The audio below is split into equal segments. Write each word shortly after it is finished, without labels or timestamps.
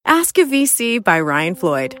Ask a VC by Ryan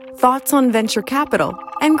Floyd. Thoughts on venture capital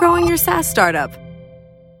and growing your SaaS startup.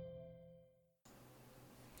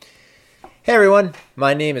 Hey everyone,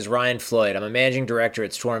 my name is Ryan Floyd. I'm a managing director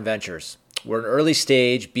at Storm Ventures. We're an early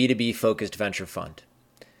stage B2B focused venture fund.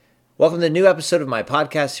 Welcome to the new episode of my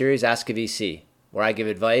podcast series, Ask a VC, where I give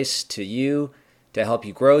advice to you to help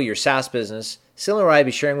you grow your SaaS business, similar to what I'd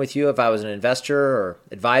be sharing with you if I was an investor or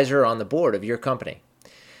advisor on the board of your company.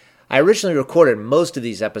 I originally recorded most of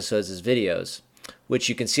these episodes as videos, which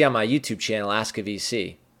you can see on my YouTube channel, Ask a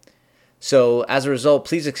VC. So as a result,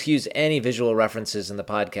 please excuse any visual references in the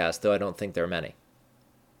podcast, though I don't think there are many.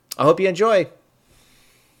 I hope you enjoy.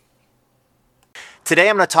 Today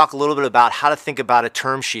I'm going to talk a little bit about how to think about a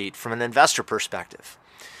term sheet from an investor perspective.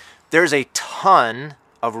 There's a ton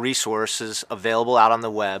of resources available out on the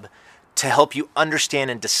web to help you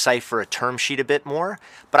understand and decipher a term sheet a bit more,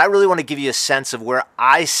 but I really want to give you a sense of where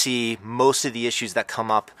I see most of the issues that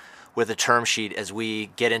come up with a term sheet as we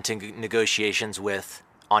get into negotiations with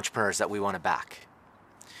entrepreneurs that we want to back.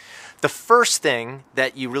 The first thing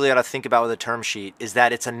that you really ought to think about with a term sheet is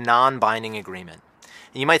that it's a non-binding agreement.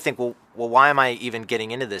 And you might think, well, why am I even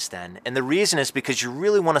getting into this then? And the reason is because you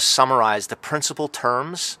really want to summarize the principal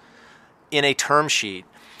terms in a term sheet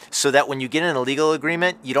so that when you get in a legal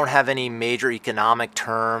agreement, you don't have any major economic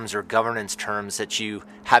terms or governance terms that you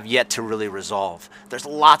have yet to really resolve. There's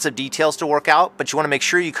lots of details to work out, but you want to make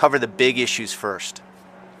sure you cover the big issues first.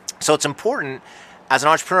 So it's important as an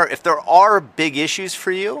entrepreneur, if there are big issues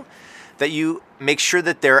for you, that you make sure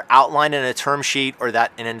that they're outlined in a term sheet or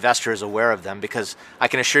that an investor is aware of them, because I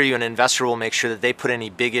can assure you an investor will make sure that they put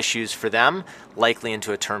any big issues for them likely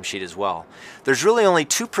into a term sheet as well. There's really only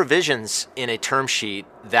two provisions in a term sheet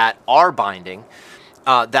that are binding.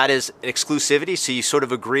 That is exclusivity, so you sort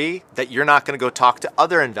of agree that you're not going to go talk to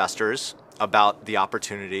other investors about the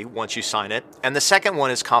opportunity once you sign it. And the second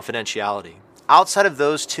one is confidentiality. Outside of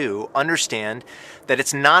those two, understand that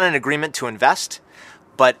it's not an agreement to invest,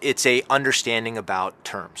 but it's a understanding about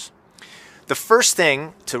terms. The first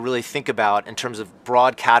thing to really think about in terms of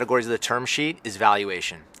broad categories of the term sheet is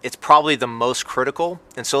valuation. It's probably the most critical,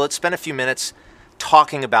 and so let's spend a few minutes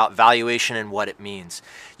talking about valuation and what it means.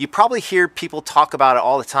 You probably hear people talk about it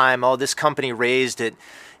all the time. Oh, this company raised at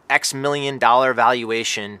X $1 million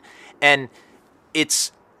valuation, and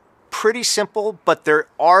it's pretty simple, but there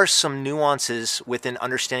are some nuances within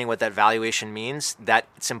understanding what that valuation means that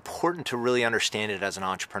it's important to really understand it as an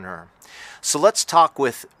entrepreneur. So let's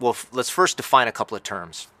let's first define a couple of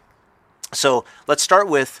terms. So let's start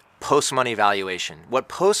with post-money valuation. What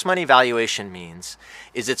post-money valuation means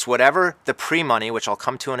is it's whatever the pre-money, which I'll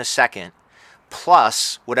come to in a second,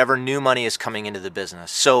 plus whatever new money is coming into the business.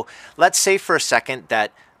 So let's say for a second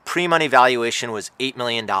that pre-money valuation was $8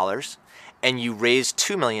 million. And you raise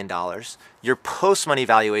 $2 million, your post-money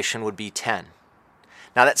valuation would be 10.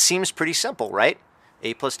 Now that seems pretty simple, right?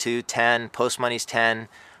 8 plus 2, 10, post-money's 10.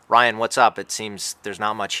 Ryan, what's up? It seems there's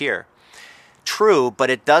not much here. True, but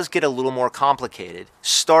it does get a little more complicated,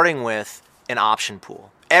 starting with an option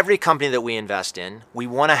pool. Every company that we invest in, we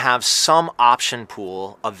want to have some option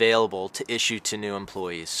pool available to issue to new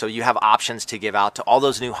employees. So you have options to give out to all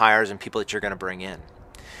those new hires and people that you're going to bring in.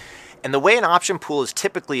 And the way an option pool is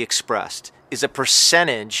typically expressed is a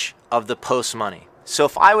percentage of the post money. So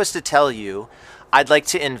if I was to tell you, I'd like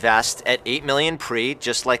to invest at 8 million pre,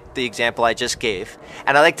 just like the example I just gave,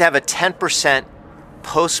 and I'd like to have a 10%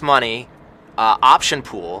 post money option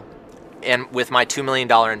pool, and with my $2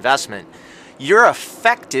 million investment, your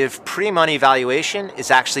effective pre-money valuation is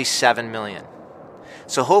actually 7 million.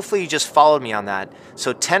 So hopefully you just followed me on that.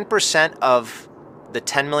 So 10% of the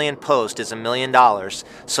 10 million post is $1 million.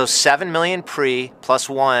 So 7 million pre plus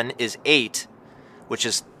 1 is 8, which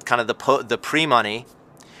is kind of the pre-money,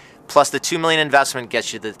 plus the 2 million investment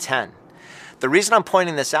gets you to the 10. The reason I'm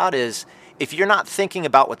pointing this out is if you're not thinking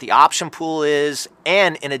about what the option pool is,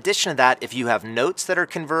 and in addition to that, if you have notes that are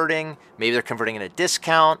converting, maybe they're converting at a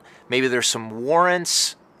discount, maybe there's some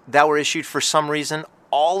warrants that were issued for some reason,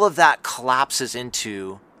 all of that collapses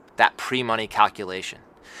into that pre-money calculation.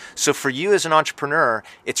 So for you as an entrepreneur,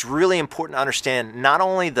 it's really important to understand not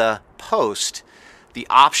only the post, the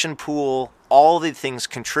option pool, all the things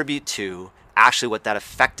contribute to actually what that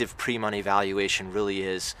effective pre-money valuation really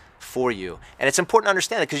is for you. And it's important to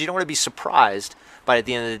understand it because you don't want to be surprised by it at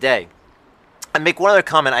the end of the day. And make one other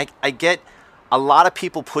comment. I get a lot of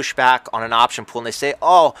people push back on an option pool and they say,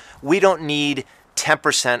 oh, we don't need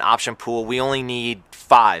 10% option pool. We only need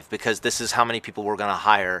 5 because this is how many people we're going to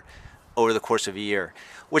hire over the course of a year,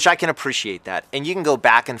 which I can appreciate that. And you can go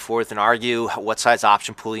back and forth and argue what size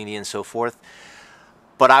option pool you need and so forth.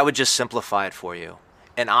 But I would just simplify it for you.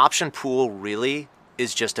 An option pool really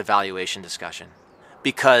is just a valuation discussion,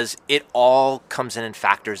 because it all comes in and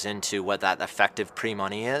factors into what that effective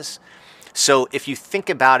pre-money is. So if you think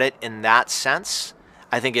about it in that sense,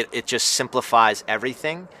 I think it just simplifies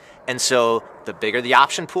everything. And so the bigger the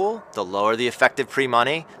option pool, the lower the effective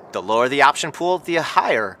pre-money. The lower the option pool, the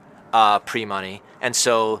higher pre-money. And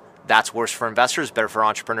so that's worse for investors, better for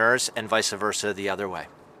entrepreneurs, and vice versa the other way.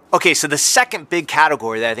 Okay, so the second big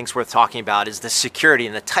category that I think is worth talking about is the security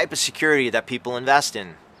and the type of security that people invest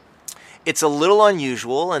in. It's a little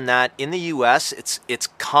unusual in that in the US, it's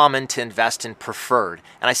common to invest in preferred.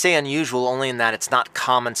 And I say unusual only in that it's not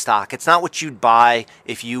common stock. It's not what you'd buy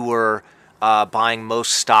if you were buying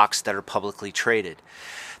most stocks that are publicly traded.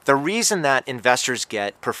 The reason that investors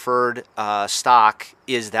get preferred stock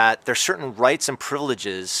is that there's certain rights and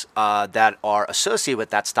privileges that are associated with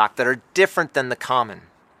that stock that are different than the common.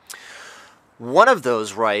 One of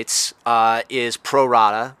those rights is pro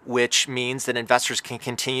rata, which means that investors can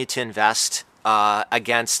continue to invest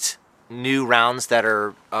against new rounds that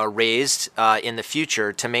are raised in the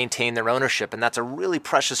future to maintain their ownership. And that's a really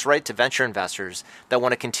precious right to venture investors that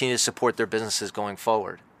want to continue to support their businesses going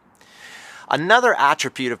forward. Another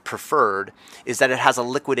attribute of preferred is that it has a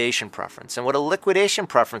liquidation preference. And what a liquidation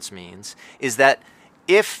preference means is that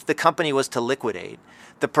if the company was to liquidate,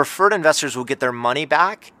 the preferred investors will get their money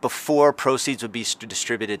back before proceeds would be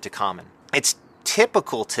distributed to common. It's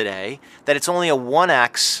typical today that it's only a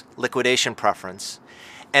 1x liquidation preference,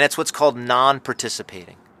 and it's what's called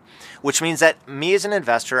non-participating, which means that me as an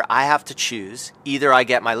investor, I have to choose. Either I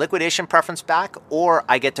get my liquidation preference back or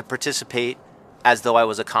I get to participate as though I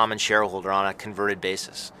was a common shareholder on a converted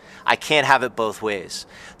basis. I can't have it both ways.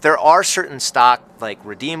 There are certain stock like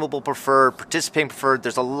redeemable preferred, participating preferred.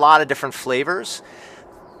 There's a lot of different flavors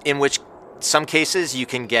in which some cases you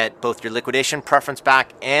can get both your liquidation preference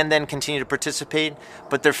back and then continue to participate,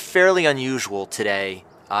 but they're fairly unusual today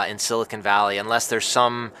in Silicon Valley unless there's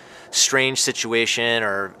some strange situation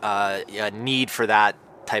or a need for that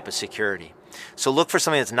type of security. So look for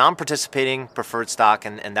something that's non-participating preferred stock,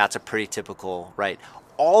 and that's a pretty typical right.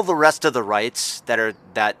 All the rest of the rights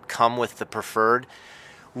that come with the preferred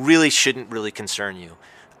really shouldn't really concern you,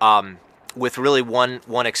 with really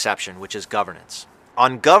one exception, which is governance.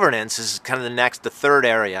 On governance, this is kind of the third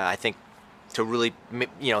area I think to really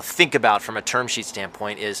think about from a term sheet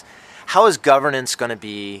standpoint is how is governance going to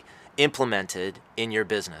be implemented in your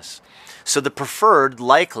business. So the preferred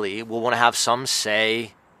likely will want to have some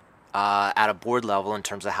say at a board level in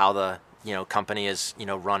terms of how the company is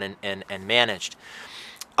run and managed,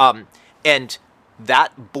 and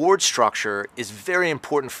that board structure is very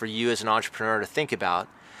important for you as an entrepreneur to think about,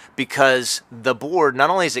 because the board, not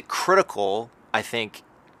only is it critical, I think,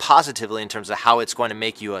 positively in terms of how it's going to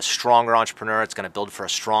make you a stronger entrepreneur, it's going to build for a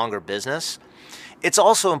stronger business. It's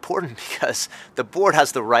also important because the board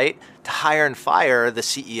has the right to hire and fire the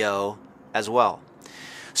CEO as well.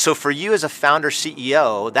 So for you as a founder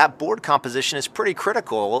CEO, that board composition is pretty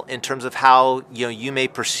critical in terms of how you may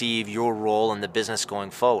perceive your role in the business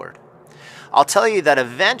going forward. I'll tell you that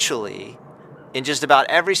eventually, in just about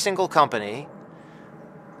every single company,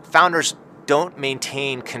 founders don't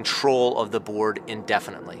maintain control of the board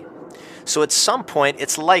indefinitely. So at some point,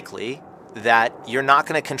 it's likely that you're not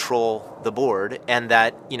going to control the board, and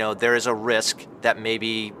that there is a risk that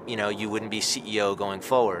maybe you wouldn't be CEO going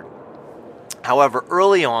forward. However,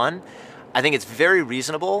 early on, I think it's very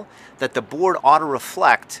reasonable that the board ought to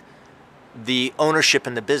reflect the ownership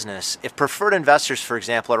in the business. If preferred investors, for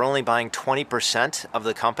example, are only buying 20% of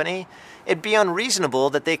the company, it'd be unreasonable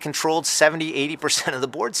that they controlled 70-80% of the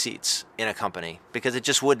board seats in a company, because it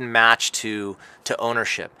just wouldn't match to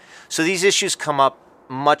ownership. So these issues come up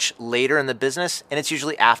much later in the business, and it's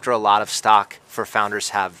usually after a lot of stock for founders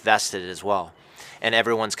have vested as well, and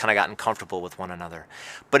everyone's kind of gotten comfortable with one another.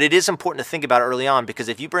 But it is important to think about it early on, because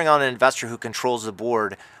if you bring on an investor who controls the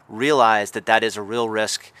board, realize that is a real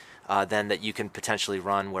risk then that you can potentially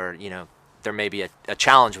run, where there may be a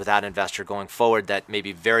challenge with that investor going forward that may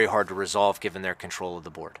be very hard to resolve given their control of the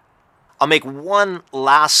board. I'll make one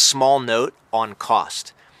last small note on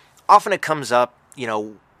cost. Often it comes up,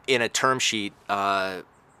 in a term sheet,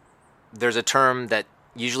 there's a term that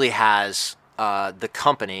usually has the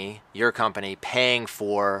company, your company, paying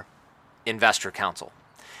for investor counsel.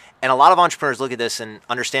 And a lot of entrepreneurs look at this and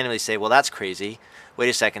understandably say, well, that's crazy. Wait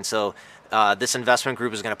a second. So this investment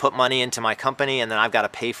group is going to put money into my company, and then I've got to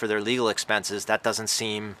pay for their legal expenses. That doesn't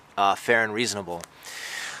seem fair and reasonable.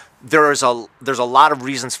 There's a lot of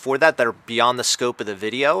reasons for that are beyond the scope of the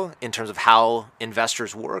video in terms of how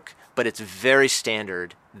investors work, but it's very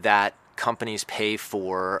standard that companies pay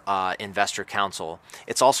for investor counsel.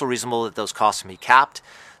 It's also reasonable that those costs can be capped.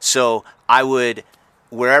 So I would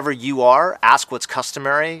wherever you are, ask what's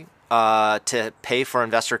customary to pay for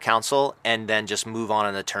investor counsel, and then just move on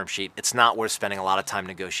in the term sheet. It's not worth spending a lot of time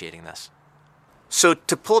negotiating this. So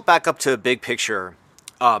to pull it back up to a big picture,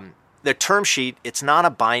 the term sheet, it's not a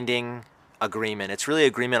binding agreement. It's really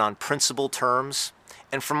agreement on principal terms.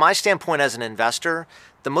 And from my standpoint as an investor,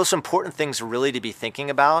 the most important things really to be thinking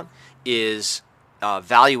about is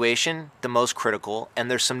valuation, the most critical,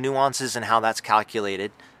 and there's some nuances in how that's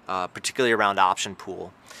calculated, particularly around option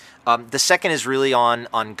pool. The second is really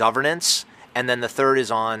on governance, and then the third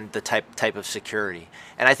is on the type of security.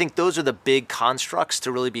 And I think those are the big constructs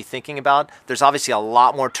to really be thinking about. There's obviously a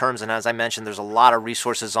lot more terms, and as I mentioned, there's a lot of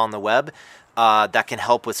resources on the web that can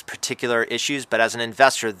help with particular issues. But as an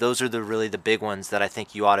investor, those are really the big ones that I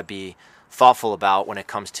think you ought to be thoughtful about when it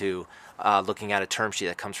comes to looking at a term sheet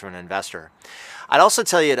that comes from an investor. I'd also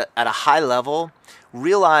tell you at a high level,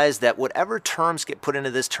 realize that whatever terms get put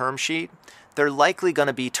into this term sheet, they're likely going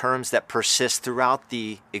to be terms that persist throughout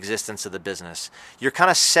the existence of the business. You're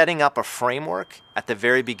kind of setting up a framework at the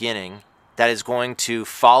very beginning that is going to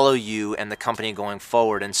follow you and the company going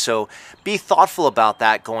forward. And so be thoughtful about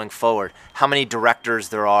that going forward. How many directors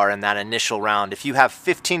there are in that initial round. If you have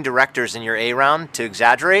 15 directors in your A round, to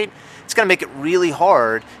exaggerate, it's going to make it really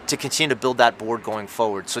hard to continue to build that board going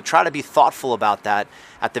forward. So try to be thoughtful about that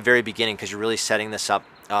at the very beginning, because you're really setting this up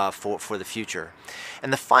for the future.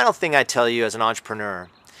 And the final thing I tell you as an entrepreneur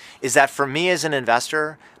is that for me as an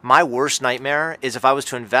investor, my worst nightmare is if I was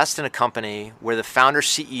to invest in a company where the founder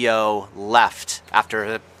CEO left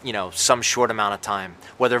after some short amount of time,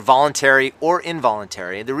 whether voluntary or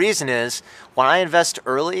involuntary. The reason is when I invest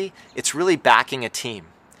early, it's really backing a team.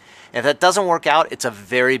 And if that doesn't work out, it's a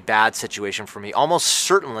very bad situation for me. Almost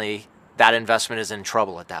certainly that investment is in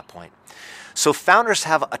trouble at that point. So founders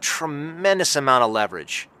have a tremendous amount of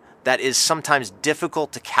leverage that is sometimes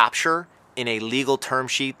difficult to capture in a legal term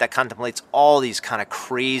sheet that contemplates all these kind of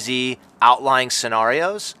crazy outlying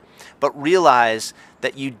scenarios, but realize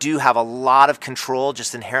that you do have a lot of control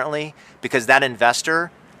just inherently because that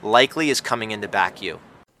investor likely is coming in to back you.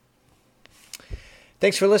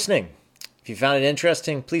 Thanks for listening. If you found it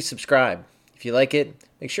interesting, please subscribe. If you like it,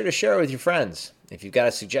 make sure to share it with your friends. If you've got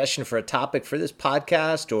a suggestion for a topic for this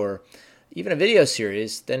podcast or even a video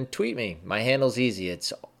series, then tweet me. My handle's easy.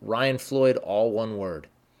 It's Ryan Floyd, all one word.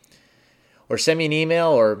 Or send me an email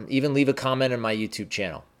or even leave a comment on my YouTube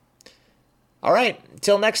channel. All right,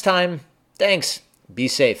 until next time, thanks. Be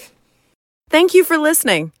safe. Thank you for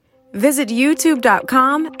listening. Visit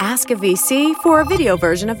youtube.com/askavc for a video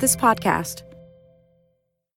version of this podcast.